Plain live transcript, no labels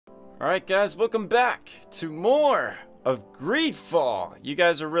Alright guys, welcome back to more of Greedfall. You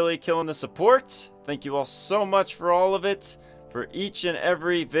guys are really killing the support. Thank you all so much for all of it. For each and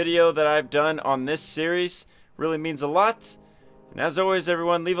every video that I've done on this series. Really means a lot. And as always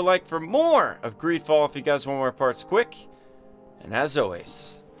everyone, leave a like for more of Greedfall if you guys want more parts quick. And as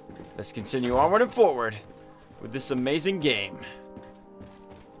always, let's continue onward and forward with this amazing game.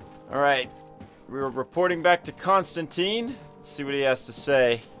 Alright, we're reporting back to Constantine. Let's see what he has to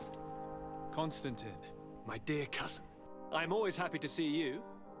say. Constantine, my dear cousin, I'm always happy to see you.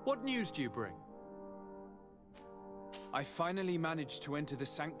 What news do you bring? I finally managed to enter the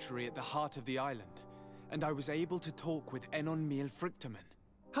sanctuary at the heart of the island, and I was able to talk with Enon Miel Frictamen.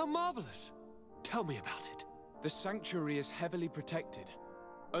 How marvelous! Tell me about it. The sanctuary is heavily protected.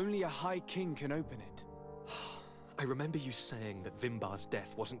 Only a High King can open it. I remember you saying that Vimbar's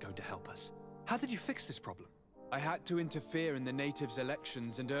death wasn't going to help us. How did you fix this problem? I had to interfere in the natives'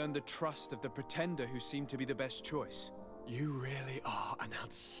 elections and earn the trust of the pretender who seemed to be the best choice. You really are an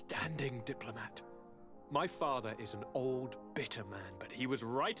outstanding diplomat. My father is an old, bitter man, but he was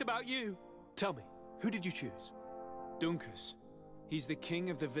right about you. Tell me, who did you choose? Dunkus. He's the king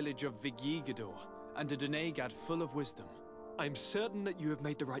of the village of Vigyigador, and a Donegad full of wisdom. I'm certain that you have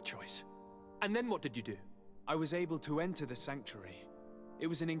made the right choice. And then what did you do? I was able to enter the sanctuary. It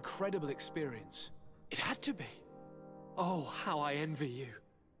was an incredible experience. It had to be. Oh, how I envy you.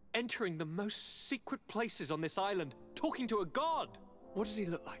 Entering the most secret places on this island, talking to a god. What does he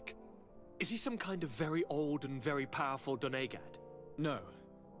look like? Is he some kind of very old and very powerful Donegad? No.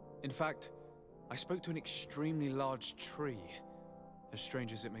 In fact, I spoke to an extremely large tree, as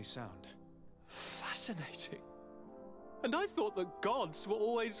strange as it may sound. Fascinating. And I thought that gods were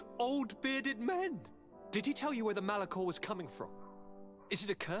always old bearded men. Did he tell you where the Malachor was coming from? Is it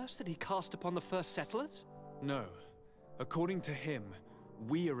a curse that he cast upon the first settlers? No. According to him,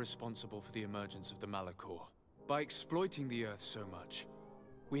 we are responsible for the emergence of the Malachor. By exploiting the earth so much,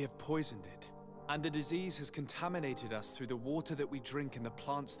 we have poisoned it, and the disease has contaminated us through the water that we drink and the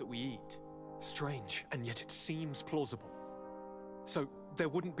plants that we eat. Strange, and yet it seems plausible. So, there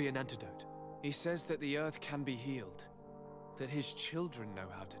wouldn't be an antidote? He says that the earth can be healed, that his children know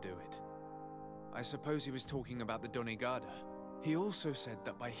how to do it. I suppose he was talking about the Donegada. He also said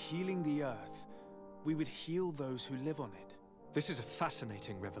that by healing the earth, we would heal those who live on it. This is a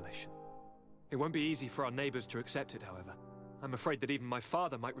fascinating revelation. It won't be easy for our neighbors to accept it, however. I'm afraid that even my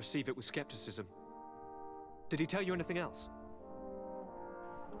father might receive it with skepticism. Did he tell you anything else?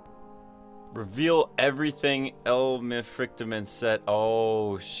 Reveal everything Elmifrictamen said.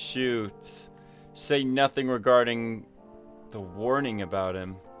 Oh, shoot. Say nothing regarding the warning about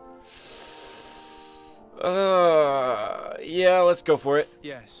him. Yeah, let's go for it.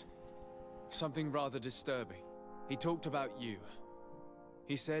 Yes. Something rather disturbing. He talked about you.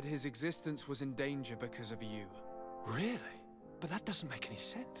 He said his existence was in danger because of you. Really? But that doesn't make any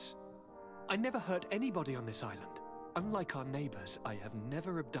sense. I never hurt anybody on this island. Unlike our neighbors, I have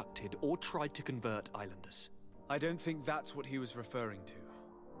never abducted or tried to convert islanders. I don't think that's what he was referring to.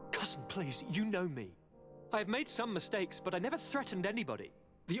 Cousin, please, you know me. I have made some mistakes, but I never threatened anybody.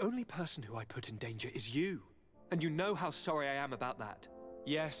 The only person who I put in danger is you. And you know how sorry I am about that.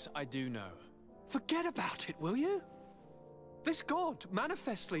 Yes, I do know. Forget about it, will you? This god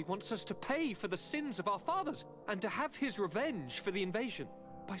manifestly wants us to pay for the sins of our fathers and to have his revenge for the invasion.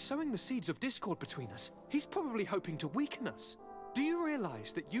 By sowing the seeds of discord between us, he's probably hoping to weaken us. Do you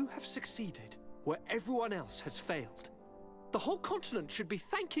realize that you have succeeded where everyone else has failed? The whole continent should be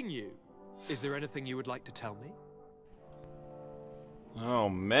thanking you. Is there anything you would like to tell me? Oh,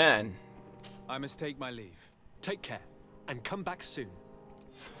 man. I must take my leave. Take care, and come back soon.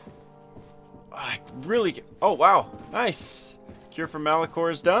 I really... Oh, wow. Nice. Cure for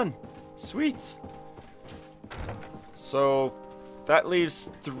Malachor is done. Sweet. So, that leaves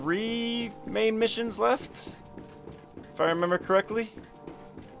 3 main missions left, if I remember correctly.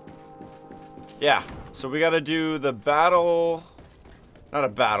 Yeah. So we gotta do the battle... Not a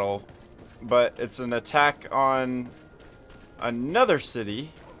battle, but it's an attack on another city.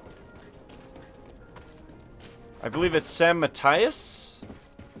 I believe it's San Matthias?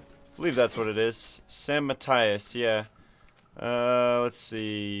 I believe that's what it is. San Matthias, yeah. Let's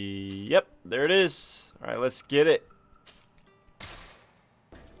see. Yep, there it is. Alright, let's get it.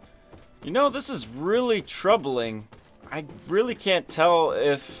 You know, this is really troubling. I really can't tell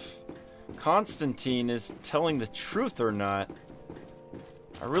if Constantine is telling the truth or not.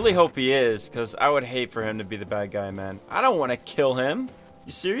 I really hope he is, because I would hate for him to be the bad guy, man. I don't want to kill him.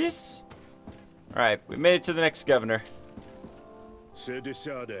 You serious? Alright, we made it to the next governor. Sir de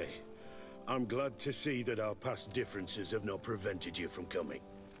Sade, I'm glad to see that our past differences have not prevented you from coming.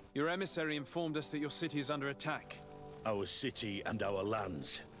 Your emissary informed us that your city is under attack. Our city and our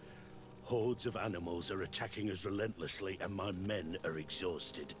lands. Hordes of animals are attacking us relentlessly, and my men are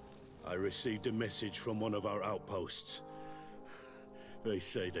exhausted. I received a message from one of our outposts. They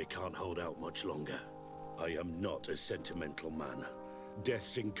say they can't hold out much longer. I am not a sentimental man.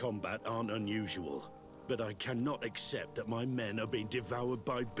 Deaths in combat aren't unusual. But I cannot accept that my men are being devoured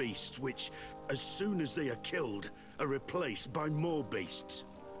by beasts which, as soon as they are killed, are replaced by more beasts.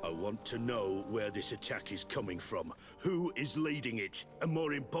 I want to know where this attack is coming from, who is leading it, and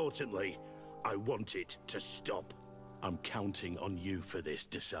more importantly, I want it to stop. I'm counting on you for this,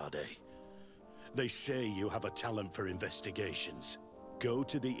 Desade. They say you have a talent for investigations. Go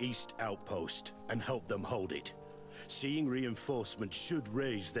to the East Outpost and help them hold it. Seeing reinforcements should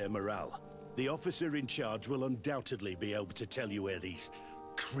raise their morale. The officer in charge will undoubtedly be able to tell you where these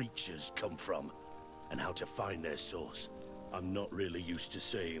creatures come from, and how to find their source. I'm not really used to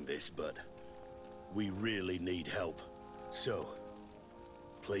saying this, but we really need help. So,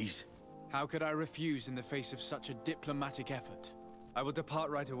 please? How could I refuse in the face of such a diplomatic effort? I will depart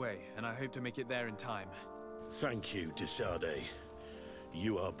right away, and I hope to make it there in time. Thank you, Desade.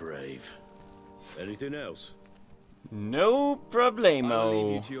 You are brave. Anything else? No problemo. I'll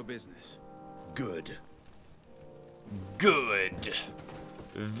leave you to your business. Good. Good.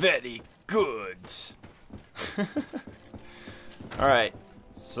 Very good. Alright.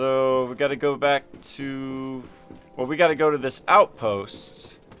 So we gotta go back to... Well, we gotta go to this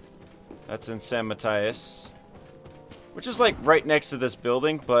outpost. That's in San Matthias. Which is like right next to this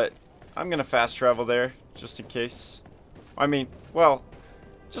building, but I'm gonna fast travel there just in case. I mean, well,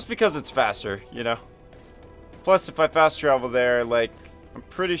 just because it's faster, you know. Plus, if I fast travel there, like, I'm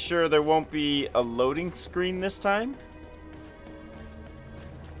pretty sure there won't be a loading screen this time.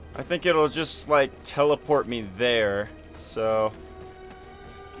 I think it'll just, like, teleport me there. So,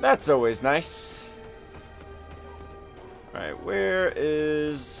 that's always nice. Alright, where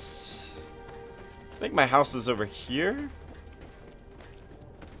is... I think my house is over here.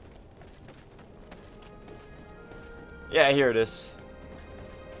 Yeah, here it is.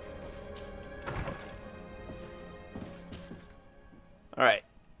 Alright.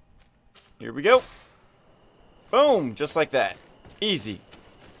 Here we go. Boom! Just like that. Easy.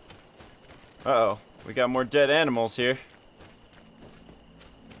 Uh-oh. We got more dead animals here.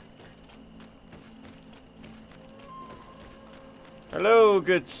 Hello,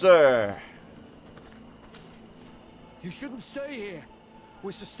 good sir. You shouldn't stay here.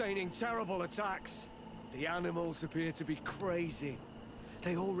 We're sustaining terrible attacks. The animals appear to be crazy.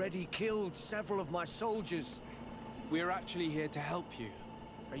 They already killed several of my soldiers. We're actually here to help you.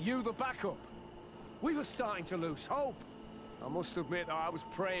 Are you the backup? We were starting to lose hope. I must admit that I was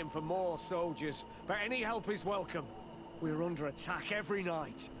praying for more soldiers, but any help is welcome. We're under attack every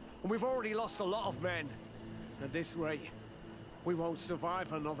night, and we've already lost a lot of men. At this rate, we won't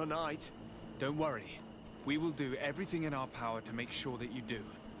survive another night. Don't worry. We will do everything in our power to make sure that you do.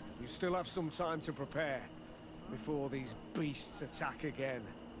 You still have some time to prepare, before these beasts attack again.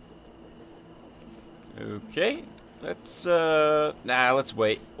 Okay. Let's, let's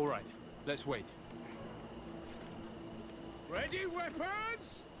wait. Alright, let's wait. Ready,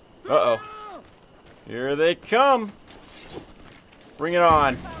 weapons? Uh-oh. Here they come. Bring it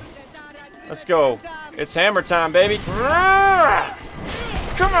on. Let's go. It's hammer time, baby.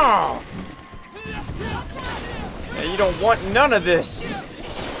 Come on. Yeah, you don't want none of this.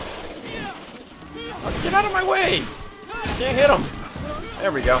 Oh, get out of my way. Can't hit him.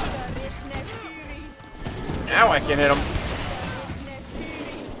 There we go. Now I can hit him.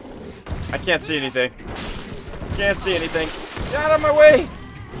 I can't see anything. Can't see anything. Get out of my way.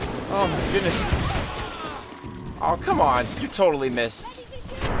 Oh my goodness. Oh, come on. You totally missed.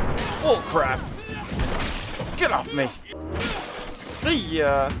 Oh, crap. Get off me. See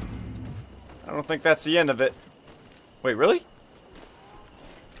ya. I don't think that's the end of it. Wait, really?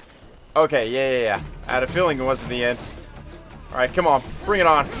 Okay, yeah. I had a feeling it wasn't the end. Alright, come on. Bring it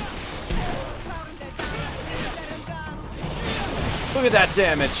on. Look at that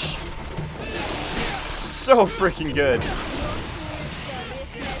damage. So freaking good.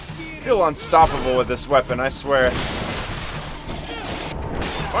 I feel unstoppable with this weapon, I swear.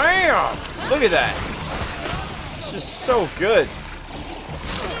 Bam! Look at that. It's just so good.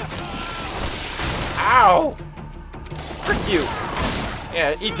 Ow! Frick you.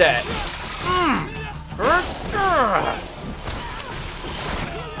 Yeah, eat that.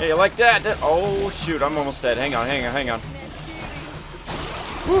 Hey, you like that? Oh, shoot. I'm almost dead. Hang on.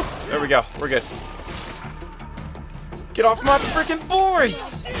 Whew, there we go. We're good. Get off my freaking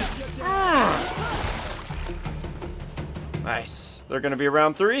boys! Nice. They're gonna be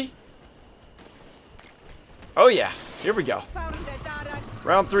round 3. Oh yeah, here we go.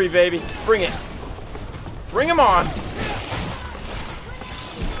 Round 3, baby. Bring it. Bring him on.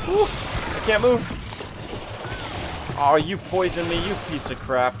 Woo. I can't move. Oh, you poisoned me, you piece of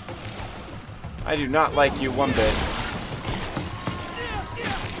crap. I do not like you one bit.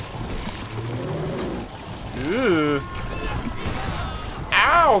 Ooh.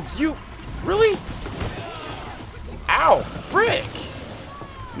 Ow, you really? Ow, frick.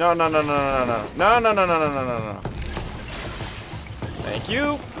 No, no, no, no, no, no, no, no, no, no, no, no, no, no. Thank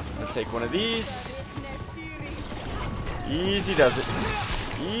you. I'll take one of these. Easy does it.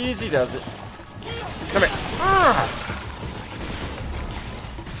 Easy does it. Come here. Ah!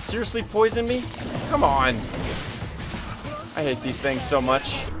 Seriously poison me? Come on. I hate these things so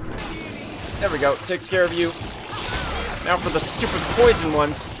much. There we go. Takes care of you. Now for the stupid poison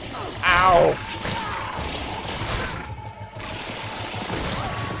ones. Ow.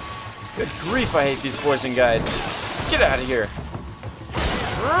 Good grief, I hate these poison guys. Get out of here.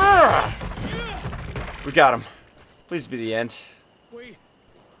 We got him. Please be the end. We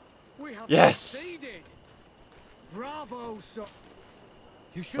have Yes. succeeded. Bravo, so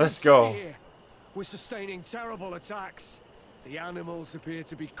you should Let's go. here. We're sustaining terrible attacks. The animals appear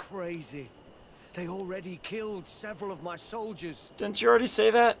to be crazy. They already killed several of my soldiers. Didn't you already say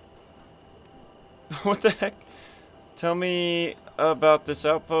that? What the heck? Tell me about this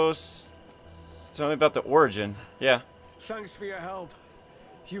outpost. Tell me about the origin. Yeah. Thanks for your help.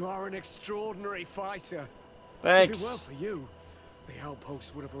 You are an extraordinary fighter. Thanks. If it weren't for you, the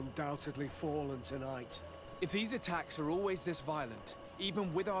outpost would have undoubtedly fallen tonight. If these attacks are always this violent,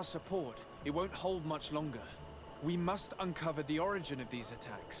 even with our support, it won't hold much longer. We must uncover the origin of these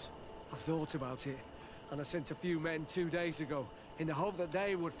attacks. I've thought about it, and I sent a few men 2 days ago in the hope that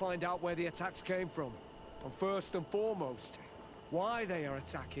they would find out where the attacks came from. And first and foremost, why they are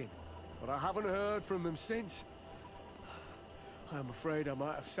attacking. But I haven't heard from them since. I'm afraid I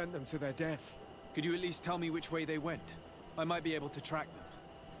might have sent them to their death. Could you at least tell me which way they went? I might be able to track them.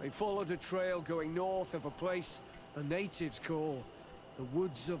 They followed a trail going north of a place the natives call the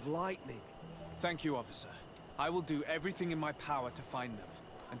Woods of Lightning. Thank you, officer. I will do everything in my power to find them.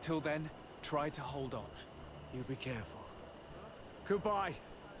 Until then, try to hold on. You be careful. Goodbye.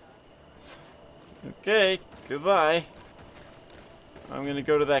 Okay, goodbye. I'm gonna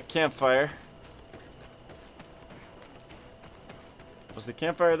go to that campfire. Was the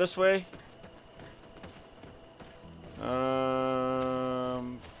campfire this way?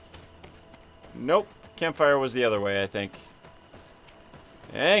 Nope. Campfire was the other way, I think.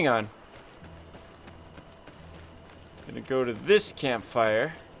 Hang on. Gonna go to this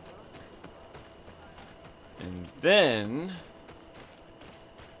campfire. And then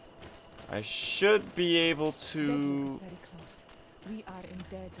I should be able to... Very close. We are in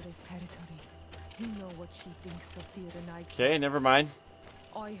Daedra's territory. You know what she thinks of dear and I. Okay, never mind.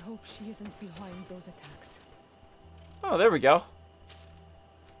 I hope she isn't behind those attacks. Oh, there we go.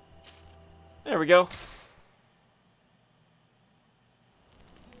 There we go.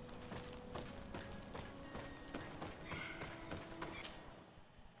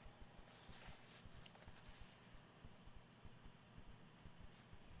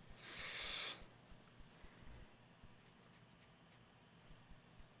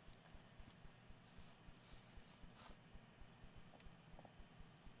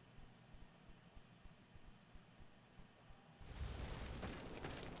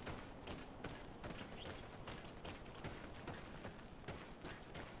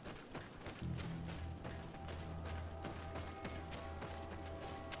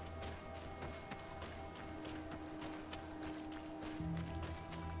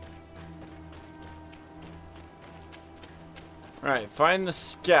 Alright, find the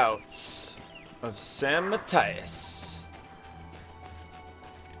scouts of San Matthias.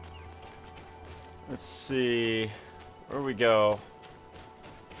 Let's see where we go.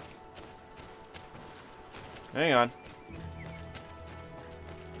 Hang on.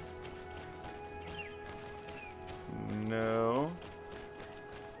 No.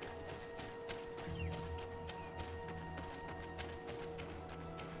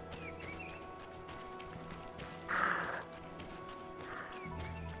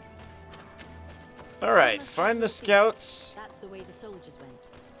 Alright, find the scouts. That's the way the soldiers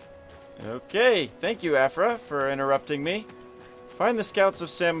went. Okay, thank you, Afra, for interrupting me. Find the scouts of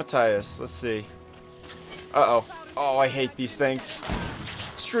San Matthias. Let's see. Uh-oh. Oh, I hate these things.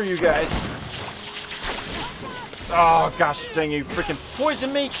 Screw you guys. Oh, gosh dang, you freaking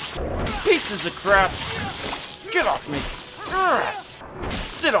poison me. Pieces of crap. Get off me. Urgh.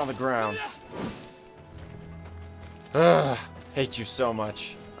 Sit on the ground. Ugh, hate you so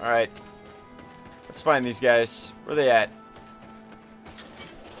much. Alright. Let's find these guys. Where are they at?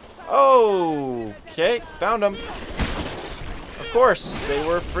 Oh, okay. Found them. Of course, they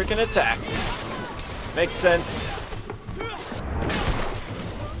were freaking attacked. Makes sense.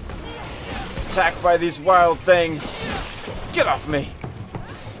 Attacked by these wild things. Get off me.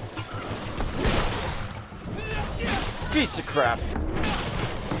 Piece of crap.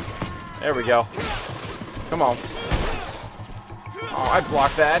 There we go. Come on. Oh, I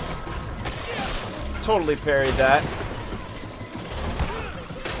blocked that. Totally parried that.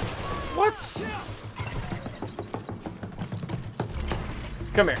 What?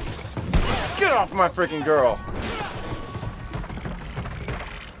 Come here. Get off my freaking girl.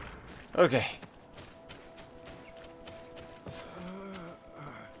 Okay.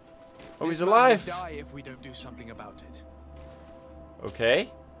 Oh, he's alive. This man will die if we don't do something about it.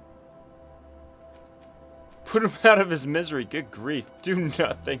 Okay. Put him out of his misery. Good grief. Do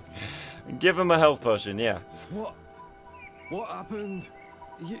nothing. Give him a health potion, yeah. What happened?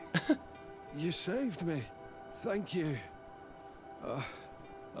 You saved me. Thank you.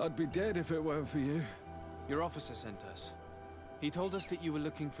 I'd be dead if it weren't for you. Your officer sent us. He told us that you were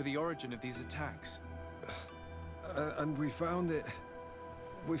looking for the origin of these attacks. And we found it.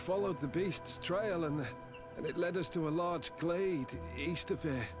 We followed the beast's trail and it led us to a large glade east of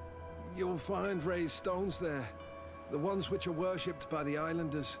here. You'll find raised stones there. The ones which are worshipped by the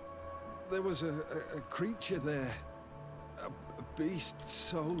islanders. There was a creature there. A beast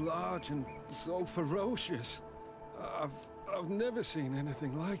so large and so ferocious. I've never seen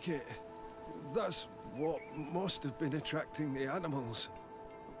anything like it. That's what must have been attracting the animals.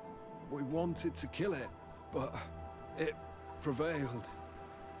 We wanted to kill it, but it prevailed.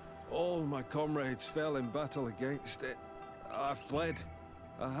 All my comrades fell in battle against it. I fled.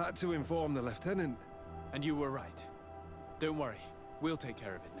 I had to inform the lieutenant. And you were right. Don't worry, we'll take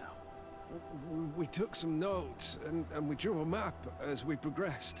care of it now. We took some notes and we drew a map as we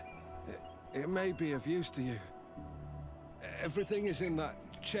progressed. It may be of use to you. Everything is in that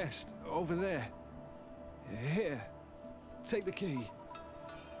chest over there. Here, take the key.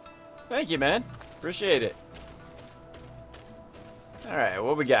 Thank you, man. Appreciate it. Alright,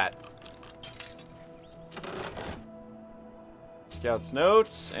 what we got? Scout's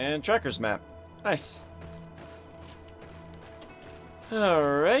notes and tracker's map. Nice.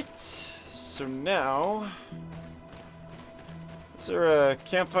 Alright. So now... Is there a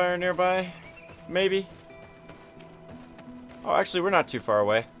campfire nearby? Maybe? Oh, actually, we're not too far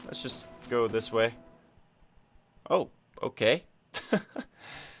away. Let's just go this way. Oh, okay.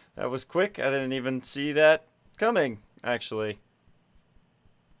 That was quick. I didn't even see that coming, actually.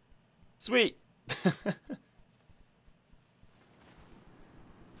 Sweet.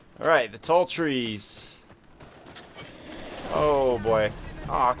 Alright, the tall trees. Oh, boy.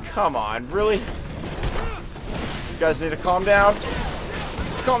 Aw, oh, come on. Really? You guys need to calm down.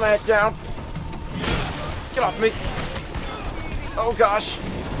 Calm that down. Get off me. Oh, gosh.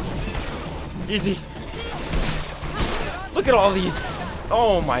 Easy. Look at all these.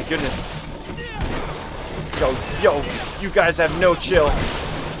 Oh, my goodness. Yo, you guys have no chill.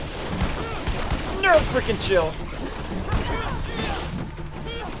 No freaking chill.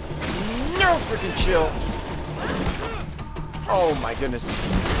 No freaking chill. Oh my goodness.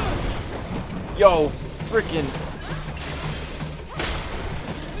 Yo, freaking.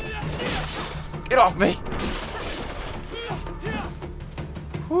 Get off me.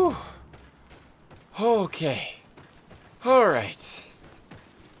 Whew. Okay. Alright.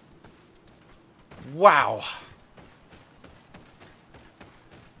 Wow.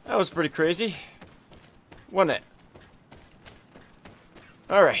 That was pretty crazy. Wasn't it?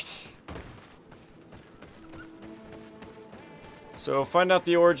 Alright. So, find out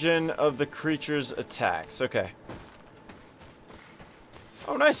the origin of the creature's attacks. Okay.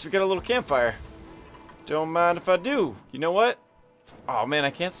 Oh, nice. We got a little campfire. Don't mind if I do. You know what? Oh, man,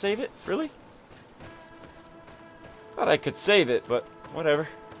 I can't save it? Really? Thought I could save it, but whatever.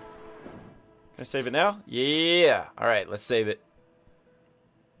 Can I save it now? Yeah. Alright, let's save it.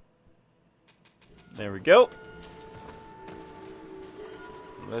 There we go.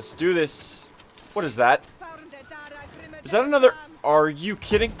 Let's do this. What is that? Is that another... Are you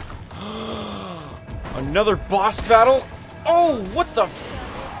kidding? Another boss battle? Oh, what the...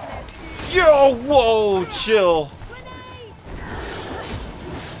 Yo, whoa, chill.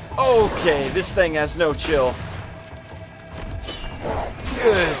 Okay, this thing has no chill.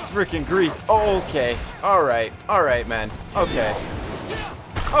 Good freaking grief. Okay. Alright, man. Okay.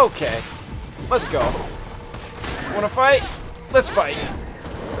 Okay. Let's go. Wanna fight? Let's fight.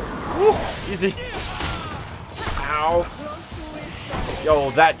 Woo, easy. Ow.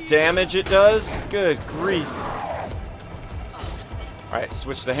 Yo, that damage it does? Good grief. Alright,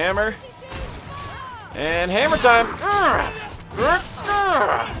 switch the hammer. And hammer time.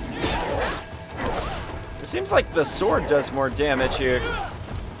 It seems like the sword does more damage here.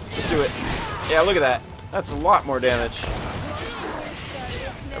 Let's do it. Yeah, look at that. That's a lot more damage.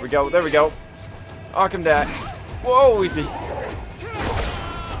 There we go. There we go. Knock him down. Whoa, easy.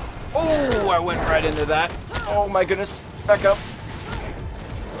 Oh, I went right into that. Oh my goodness. Back up.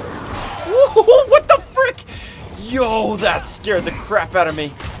 Whoa, what the frick? Yo, that scared the crap out of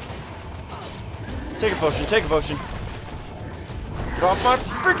me. Take a potion. Take a potion. Get off my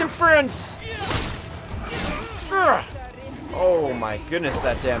freaking friends. Oh my goodness,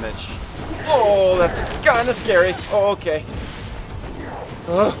 that damage. Oh, that's kind of scary. Oh, okay.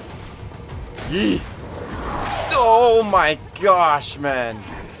 Yee. Oh my gosh, man.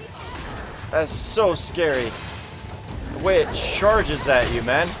 That's so scary. The way it charges at you,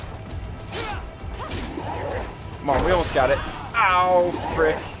 man. Come on, we almost got it. Ow,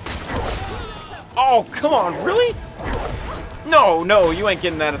 frick. Oh, come on, really? No, no, you ain't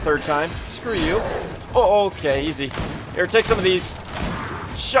getting that a third time. Screw you. Oh, okay, easy. Here, take some of these.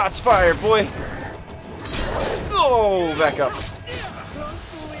 Shots fired, boy. Oh, back up.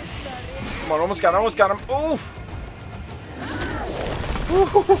 Come on, almost got him, almost got him. Oof.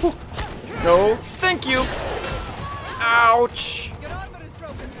 Ooh. No, thank you. Ouch.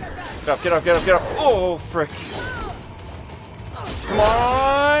 Get up, get up, get up, get up. Oh, frick. Come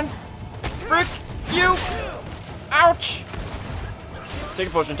on. Frick you. Ouch. Take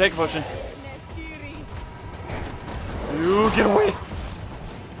a potion, take a potion. You get away.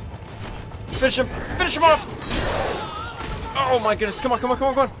 Finish him off. Oh my goodness, come on, come on, come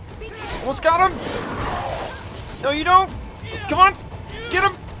on, come on. Almost got him. No, you don't. Come on. Get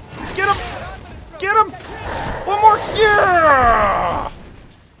him. Get him. Get him. One more. Yeah.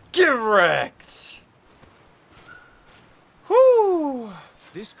 Get wrecked. Whoo.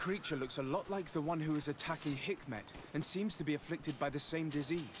 This creature looks a lot like the one who is attacking Hikmet and seems to be afflicted by the same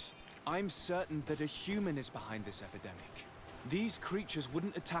disease. I'm certain that a human is behind this epidemic. These creatures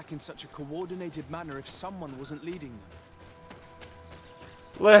wouldn't attack in such a coordinated manner if someone wasn't leading them.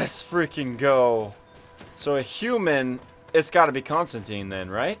 Let's freaking go. So a human, it's got to be Constantine then,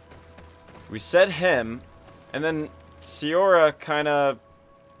 right? We said him, and then Siora kind of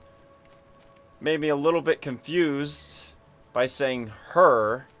made me a little bit confused by saying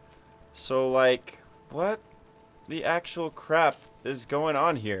her. So, like, what the actual crap is going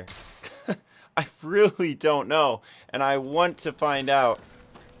on here? I really don't know, and I want to find out.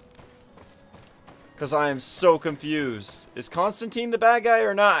 Because I am so confused. Is Constantine the bad guy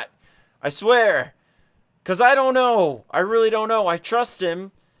or not? I swear. Because I don't know. I really don't know. I trust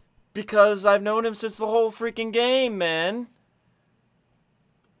him because I've known him since the whole freaking game, man.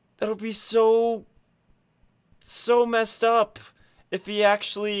 That'll be so messed up if he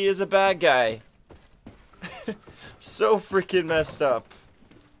actually is a bad guy. So freaking messed up.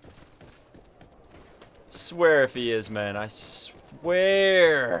 Swear if he is, man. I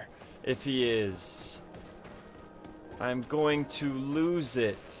swear if he is. I'm going to lose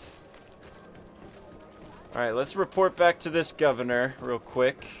it. Alright, let's report back to this governor real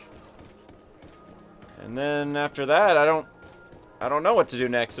quick. And then after that, I don't know what to do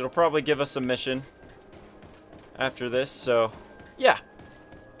next. It'll probably give us a mission after this, so yeah.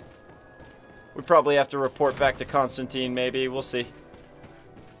 We probably have to report back to Constantine, maybe. We'll see.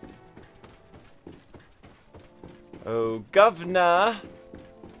 Oh, governor,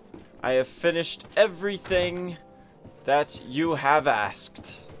 I have finished everything that you have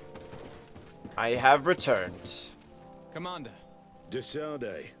asked. I have returned. Commander.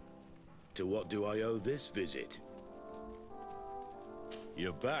 Desade, to what do I owe this visit?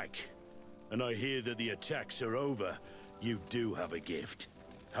 You're back, and I hear that the attacks are over. You do have a gift.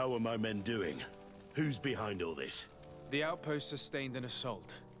 How are my men doing? Who's behind all this? The outpost sustained an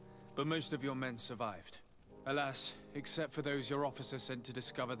assault, but most of your men survived. Alas, except for those your officer sent to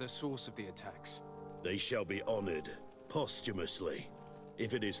discover the source of the attacks. They shall be honored, posthumously,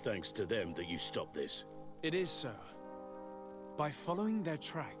 if it is thanks to them that you stop this. It is so. By following their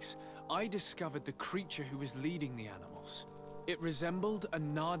tracks, I discovered the creature who was leading the animals. It resembled a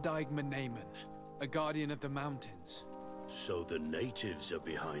Nardaig Meneman, a guardian of the mountains. So the natives are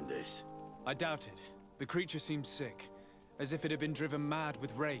behind this? I doubt it. The creature seemed sick, as if it had been driven mad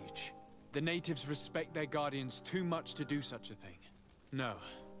with rage. The natives respect their guardians too much to do such a thing. No.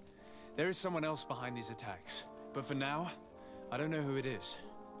 There is someone else behind these attacks, but for now, I don't know who it is.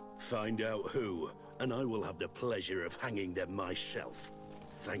 Find out who, and I will have the pleasure of hanging them myself.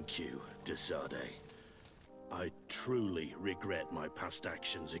 Thank you, Desade. I truly regret my past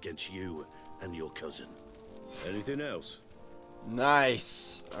actions against you and your cousin. Anything else?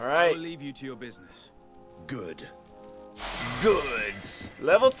 Nice. All I right. will leave you to your business. Good. Goods.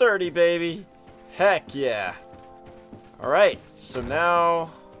 Level 30, baby. Heck yeah. All right. So now,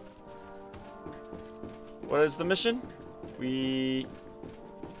 what is the mission? We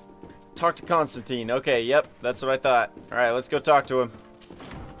talk to Constantine. Okay, yep, that's what I thought. All right, let's go talk to him.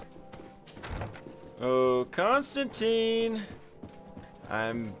 Oh, Constantine.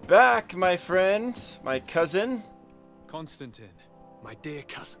 I'm back, my friend. My cousin. Constantine, my dear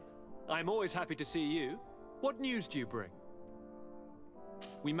cousin. I'm always happy to see you. What news do you bring?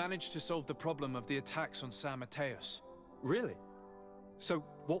 We managed to solve the problem of the attacks on San Mateus. Really? So,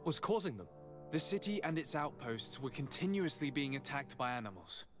 what was causing them? The city and its outposts were continuously being attacked by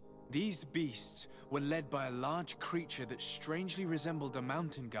animals. These beasts were led by a large creature that strangely resembled a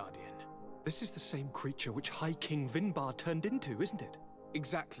mountain guardian. This is the same creature which High King Vinbar turned into, isn't it?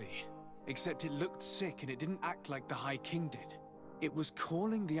 Exactly. Except it looked sick and it didn't act like the High King did. It was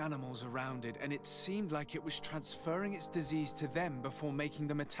calling the animals around it, and it seemed like it was transferring its disease to them before making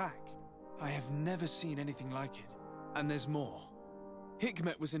them attack. I have never seen anything like it. And there's more.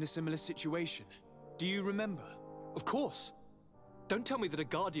 Hikmet was in a similar situation. Do you remember? Of course. Don't tell me that a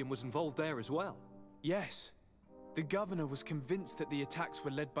Guardian was involved there as well. Yes. The governor was convinced that the attacks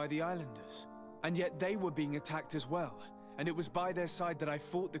were led by the islanders. And yet they were being attacked as well. And it was by their side that I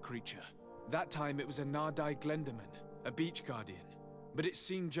fought the creature. That time it was a Nardai Glenderman, a beach guardian. But it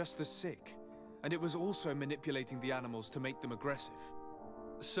seemed just as sick. And it was also manipulating the animals to make them aggressive.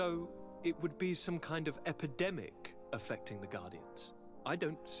 So, it would be some kind of epidemic affecting the Guardians. I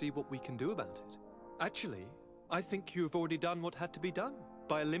don't see what we can do about it. Actually, I think you have already done what had to be done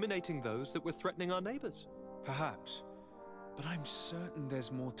by eliminating those that were threatening our neighbors. Perhaps. But I'm certain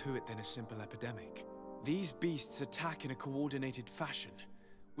there's more to it than a simple epidemic. These beasts attack in a coordinated fashion,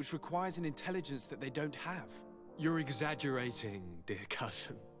 which requires an intelligence that they don't have. You're exaggerating, dear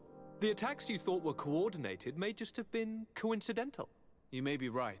cousin. The attacks you thought were coordinated may just have been coincidental. You may be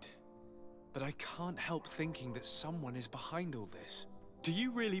right. But I can't help thinking that someone is behind all this. Do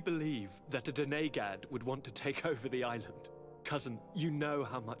you really believe that a Denegad would want to take over the island? Cousin, you know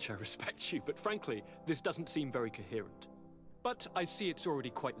how much I respect you, but frankly, this doesn't seem very coherent. But I see it's already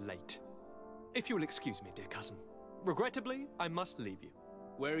quite late. If you'll excuse me, dear cousin. Regrettably, I must leave you.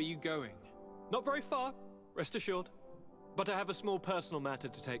 Where are you going? Not very far, rest assured. But I have a small personal matter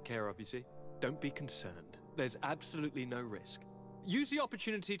to take care of, you see. Don't be concerned. There's absolutely no risk. Use the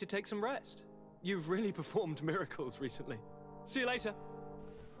opportunity to take some rest. You've really performed miracles recently. See you later.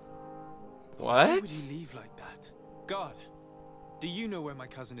 Why What? would he leave like that? God, do you know where my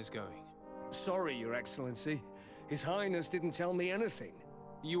cousin is going? Sorry, Your Excellency. His Highness didn't tell me anything.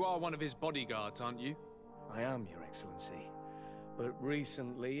 You are one of his bodyguards, aren't you? I am, Your Excellency. But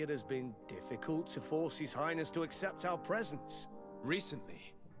recently it has been difficult to force His Highness to accept our presence. Recently?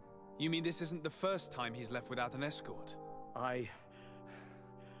 You mean this isn't the first time he's left without an escort?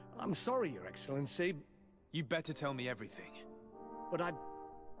 I'm sorry, Your Excellency, You better tell me everything. but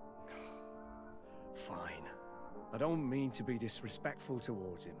Fine. I don't mean to be disrespectful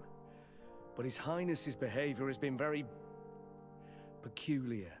towards him, but His Highness's behavior has been very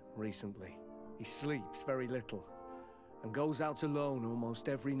peculiar recently. He sleeps very little and goes out alone almost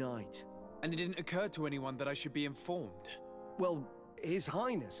every night. And it didn't occur to anyone that I should be informed. Well, His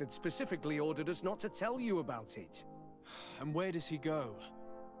Highness had specifically ordered us not to tell you about it. And where does he go?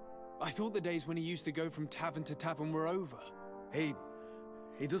 I thought the days when he used to go from tavern to tavern were over. He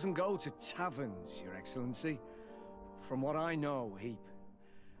doesn't go to taverns, Your Excellency. From what I know, he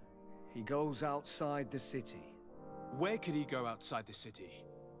goes outside the city. Where could he go outside the city?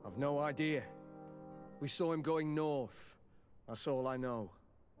 I've no idea. We saw him going north. That's all I know.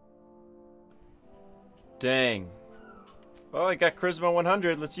 Dang. Well, I got Charisma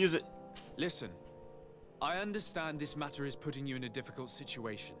 100. Let's use it. Listen, I understand this matter is putting you in a difficult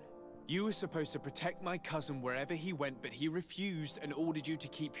situation. You were supposed to protect my cousin wherever he went, but he refused and ordered you to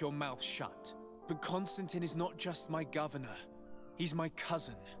keep your mouth shut. But Constantine is not just my governor. He's my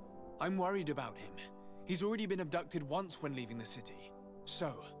cousin. I'm worried about him. He's already been abducted once when leaving the city.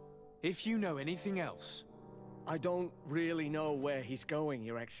 So, if you know anything else... I don't really know where he's going,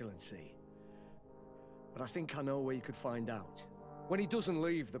 Your Excellency. But I think I know where you could find out. When he doesn't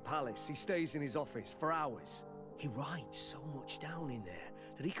leave the palace, he stays in his office for hours. He writes so much down in there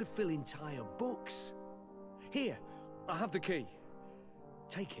that he could fill entire books. Here, I have the key.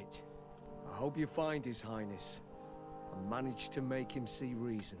 Take it. I hope you find His Highness and manage to make him see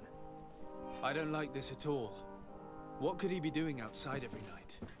reason. I don't like this at all. What could he be doing outside every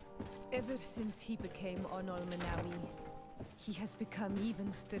night? Ever since he became Onol Manawi, he has become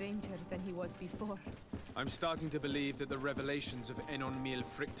even stranger than he was before. I'm starting to believe that the revelations of Enon Miel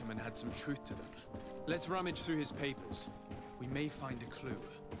Frictamen had some truth to them. Let's rummage through his papers. We may find a clue.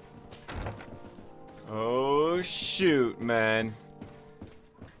 Oh, shoot, man.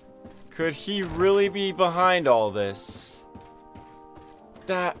 Could he really be behind all this?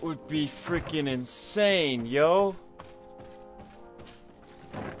 That would be freaking insane, yo.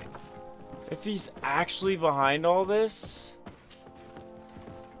 If he's actually behind all this?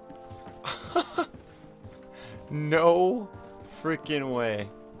 No freaking way.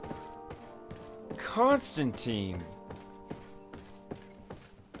 Constantine.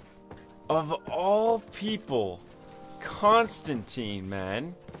 Of all people. Constantine,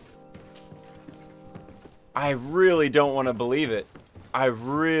 man. I really don't want to believe it. I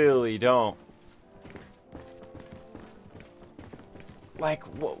really don't. Like,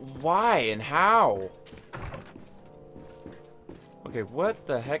 why and how? Okay, what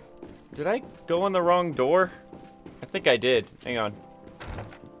the heck? Did I go in the wrong door? I think I did. Hang on.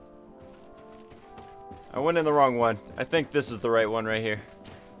 I went in the wrong one. I think this is the right one right here.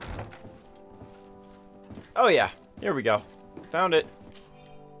 Oh yeah, here we go. Found it.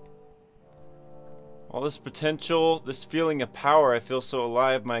 All this potential, this feeling of power, I feel so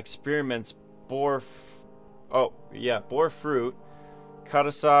alive. My experiments bore fruit.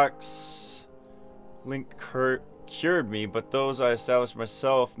 Katasak's link cured me, but those I established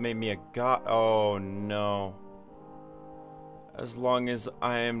myself made me a god. Oh no. As long as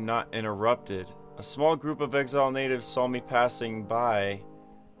I am not interrupted. A small group of exiled natives saw me passing by.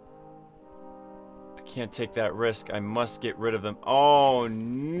 I can't take that risk. I must get rid of them. Oh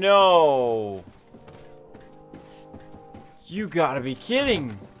no! You gotta be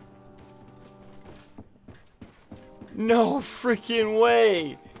kidding! No freaking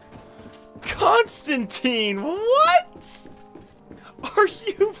way! Constantine, what? Are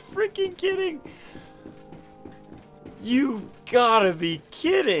you freaking kidding? You gotta be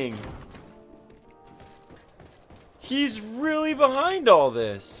kidding! He's really behind all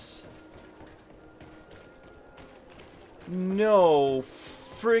this. No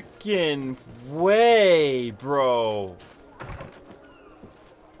freaking way, bro.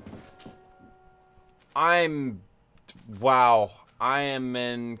 Wow. I am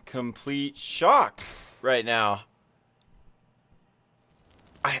in complete shock right now.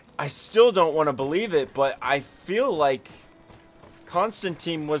 I still don't want to believe it, but I feel like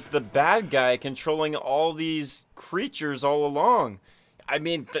Constantine was the bad guy controlling all these creatures all along. I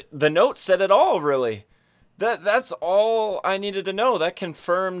mean, the note said it all, really. That's all I needed to know. That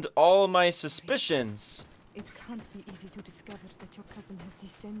confirmed all my suspicions. It can't be easy to discover that your cousin has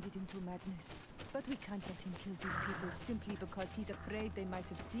descended into madness. But we can't let him kill these people simply because he's afraid they might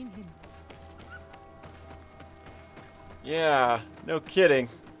have seen him. Yeah, no kidding.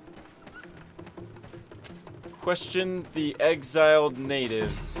 Question the exiled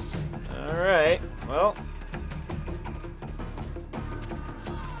natives. Alright, well.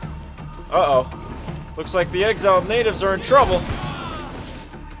 Uh-oh. Looks like the exiled natives are in trouble.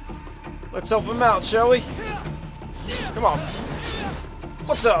 Let's help them out, shall we? Come on.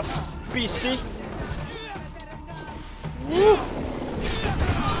 What's up, beastie? Woo!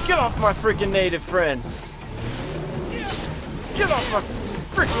 Get off my freaking native friends! Get off my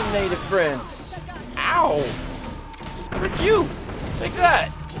freaking native friends! Ow! Frick you! Take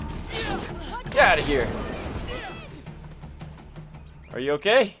that! Get out of here! Are you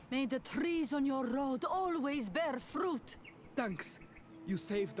okay? May the trees on your road always bear fruit. Thanks. You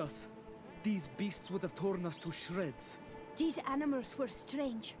saved us. These beasts would have torn us to shreds. These animals were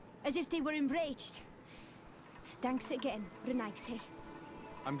strange, as if they were enraged. Thanks again, Renaigse.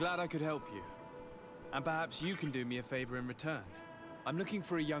 I'm glad I could help you. And perhaps you can do me a favor in return. I'm looking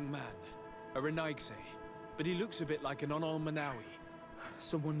for a young man, a Renaigse, but he looks a bit like an Onol Manawi.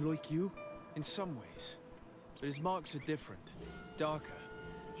 Someone like you? In some ways. But his marks are different, darker.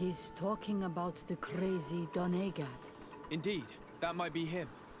 He's talking about the crazy Donegad. Indeed, that might be him.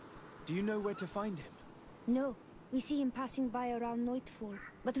 Do you know where to find him? No, we see him passing by around nightfall,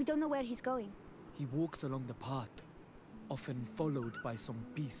 but we don't know where he's going. He walks along the path, often followed by some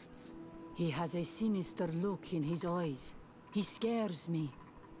beasts. He has a sinister look in his eyes. He scares me,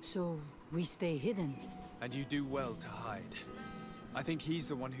 so we stay hidden. And you do well to hide. I think he's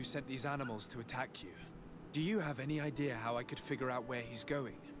the one who sent these animals to attack you. Do you have any idea how I could figure out where he's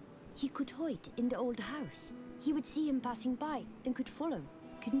going? He could hide in the old house. He would see him passing by and could follow,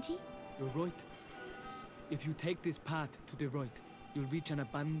 couldn't he? You're right. If you take this path to the right, you'll reach an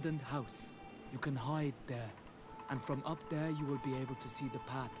abandoned house. You can hide there, and from up there you will be able to see the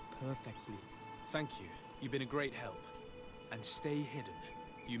path perfectly. Thank you. You've been a great help. And stay hidden.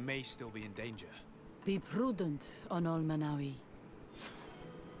 You may still be in danger. Be prudent on all Manawi.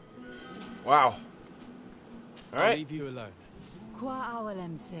 Wow. I'll Alright. leave you alone. Qua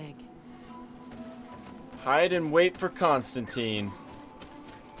awalem seg. Hide and wait for Constantine.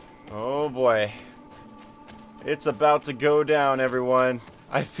 Oh boy. It's about to go down, everyone.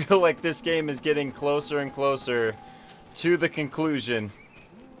 I feel like this game is getting closer and closer to the conclusion.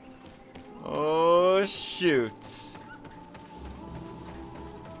 Oh, shoot.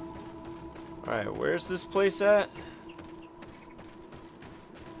 Alright, where's this place at?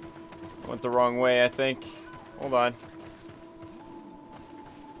 I went the wrong way, I think. Hold on.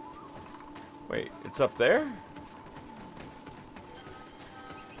 Wait, it's up there?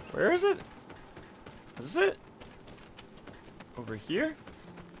 Where is it? Is this it? Over here?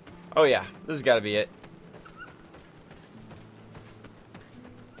 Oh yeah, this has got to be it.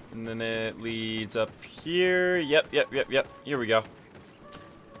 And then it leads up here. Yep. Here we go.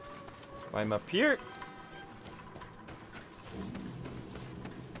 Climb up here.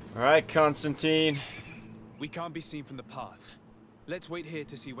 Alright, Constantine. We can't be seen from the path. Let's wait here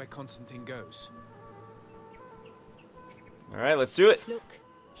to see where Constantine goes. Alright, let's do it. Look,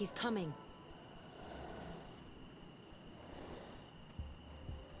 he's coming.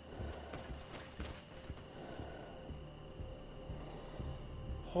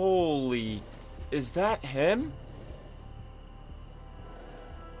 Holy... Is that him?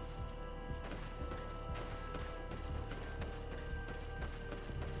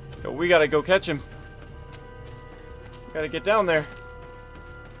 Yo, we gotta go catch him. Gotta get down there.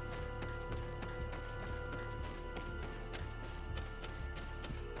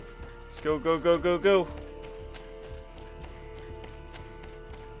 Let's go, go.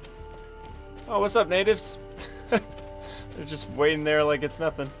 Oh, what's up, natives? They're just waiting there like it's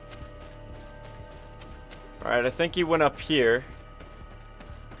nothing. Alright, I think he went up here.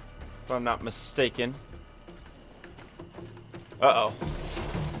 If I'm not mistaken. Uh-oh.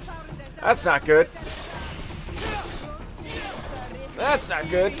 That's not good. That's not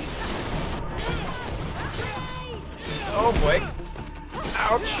good. Oh boy.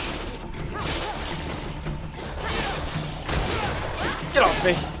 Ouch. Get off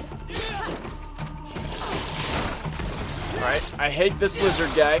me. Alright, I hate this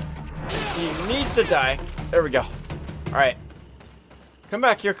lizard guy. He needs to die. There we go. Alright. Come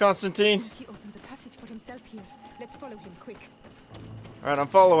back here, Constantine. He opened the passage for himself here. Let's follow him quick. Alright, I'm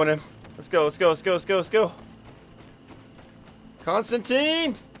following him. Let's go.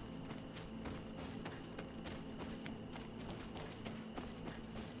 Constantine!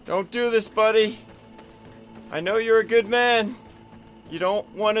 Don't do this, buddy. I know you're a good man. You don't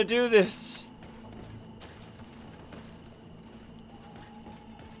want to do this.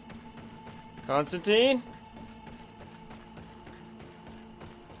 Constantine?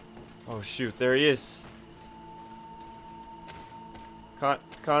 Oh shoot, there he is.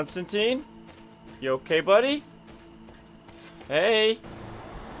 Constantine? You okay, buddy? Hey.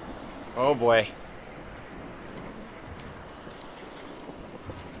 Oh boy.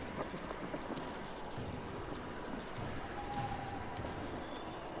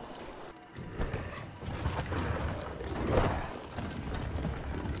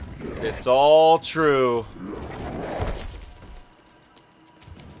 It's all true.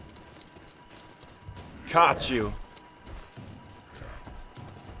 Caught you.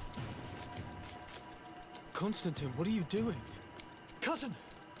 Constantine, what are you doing? Cousin!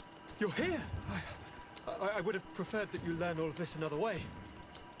 You're here! I would have preferred that you learn all of this another way.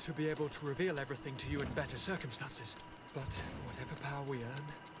 To be able to reveal everything to you in better circumstances. But whatever power we earn,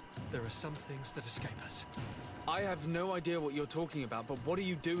 there are some things that escape us. I have no idea what you're talking about, but what are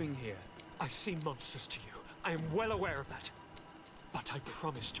you doing here? I seem monstrous to you. I am well aware of that. But I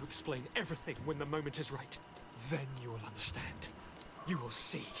promise to explain everything when the moment is right. Then you will understand. You will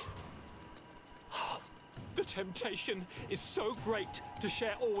see. The temptation is so great to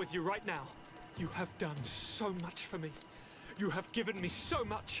share all with you right now. You have done so much for me. You have given me so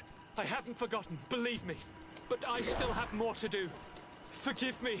much. I haven't forgotten, believe me. But I still have more to do.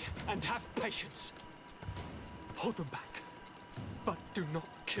 Forgive me and have patience. Hold them back. But do not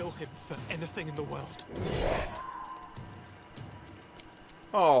kill him for anything in the world.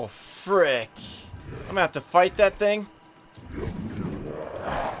 Oh, frick. I'm gonna have to fight that thing?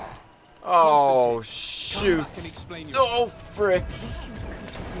 Oh, shoot. Oh, frick.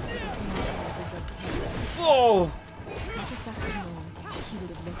 Whoa.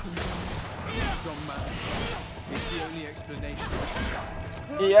 He's gone mad. It's the only explanation.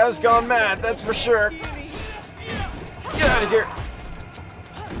 He has gone mad, that's for sure. Get out of here.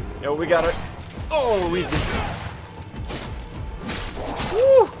 Yo, we got it. Oh, easy.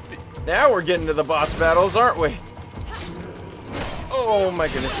 Woo! Now we're getting to the boss battles, aren't we? Oh my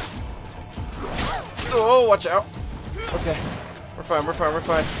goodness. Oh, watch out. Okay. We're fine, we're fine, we're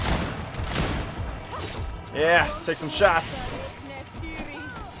fine. Yeah, take some shots.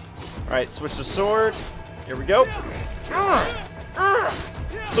 Alright, switch the sword. Here we go.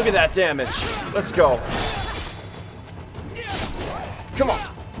 Look at that damage. Let's go. Come on.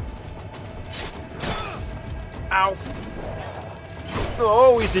 Ow.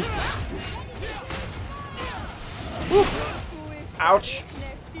 Oh, easy. Woo. Ouch.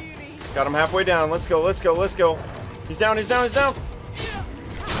 Got him halfway down. Let's go, let's go, let's go. He's down, he's down, he's down.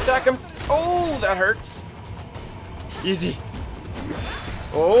 Attack him. Oh, that hurts. Easy.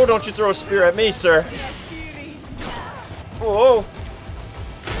 Oh, don't you throw a spear at me, sir. Whoa.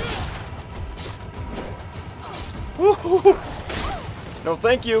 Woo-hoo-hoo. No,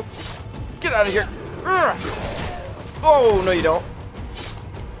 thank you. Get out of here. Oh, no, you don't.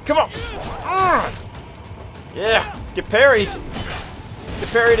 Come on. Yeah, get parried. Get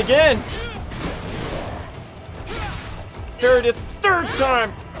parried again. Parried a third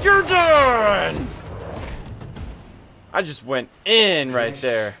time. You're done. I just went in right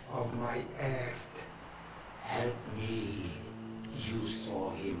there. Of my earth, help me. You saw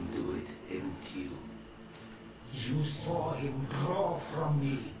him do it, didn't you? You saw him draw from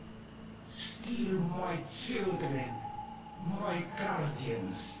me, steal my children, my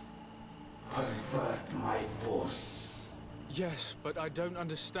guardians, pervert my force. Yes, but I don't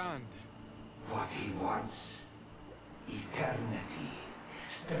understand. What he wants: eternity,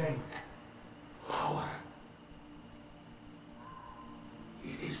 strength, power.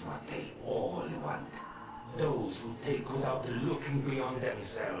 It is what they all want. Those who take without looking beyond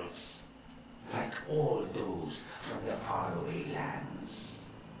themselves. Like all those from the faraway lands.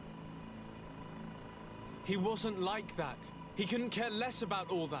 He wasn't like that. He couldn't care less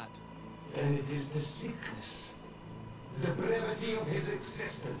about all that. Then it is the sickness, the brevity of his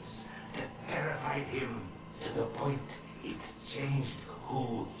existence that terrified him to the point it changed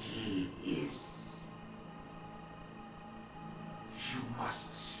who he is. You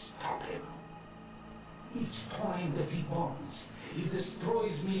must stop him. Each time that he bonds, he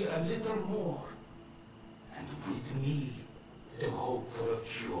destroys me a little more. And with me, the hope for a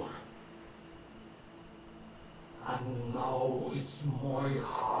cure. And now it's my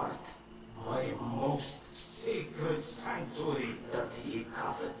heart, my most sacred sanctuary that he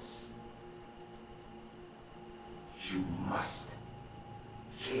covets. You must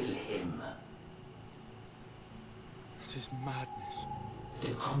kill him. It is madness.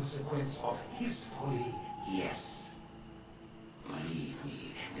 The consequence of his folly, yes. Believe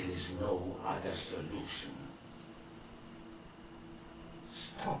me, there is no other solution.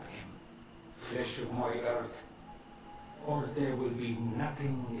 Stop him, flesh of my earth, or there will be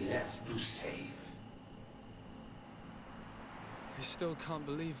nothing left to save. I still can't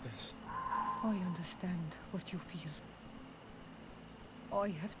believe this. I understand what you feel. I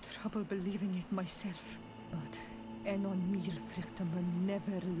have trouble believing it myself, but Enon Mil Frichtaman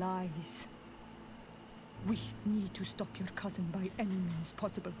never lies. We need to stop your cousin by any means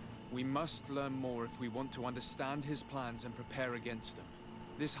possible. We must learn more if we want to understand his plans and prepare against them.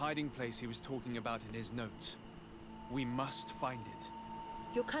 This hiding place he was talking about in his notes. We must find it.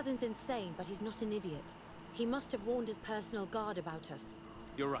 Your cousin's insane, but he's not an idiot. He must have warned his personal guard about us.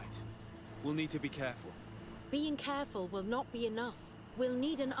 You're right. We'll need to be careful. Being careful will not be enough. We'll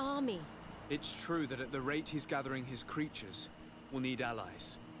need an army. It's true that at the rate he's gathering his creatures, we'll need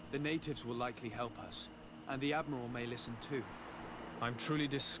allies. The natives will likely help us, and the Admiral may listen too. I'm truly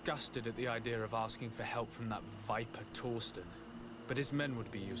disgusted at the idea of asking for help from that viper Torsten. But his men would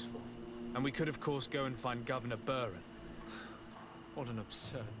be useful. And we could of course go and find Governor Buren. What an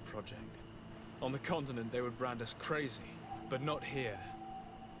absurd project. On the continent they would brand us crazy, but not here.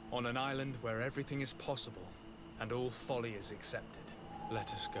 On an island where everything is possible, and all folly is accepted.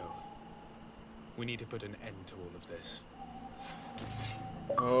 Let us go. We need to put an end to all of this.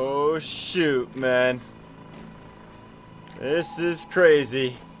 Oh shoot, man. This is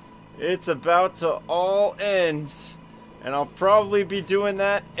crazy. It's about to all end. And I'll probably be doing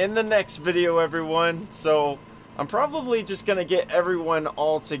that in the next video, everyone. So I'm probably just gonna get everyone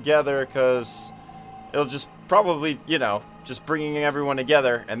all together, because it'll just probably, you know, just bringing everyone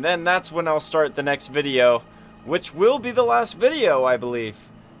together. And then that's when I'll start the next video, which will be the last video, I believe.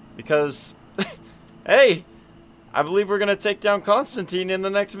 Because, hey, I believe we're gonna take down Constantine in the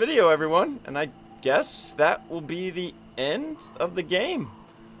next video, everyone. And I guess that will be the end of the game.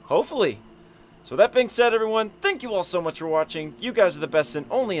 Hopefully. So that being said, everyone, thank you all so much for watching. You guys are the best and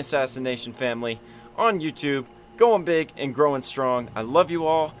only assassination family on YouTube. Going big and growing strong. I love you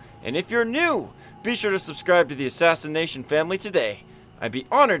all. And if you're new, be sure to subscribe to the Assassination family today. I'd be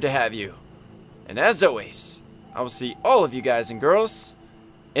honored to have you. And as always, I will see all of you guys and girls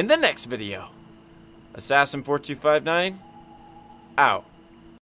in the next video. Assassin4259, out.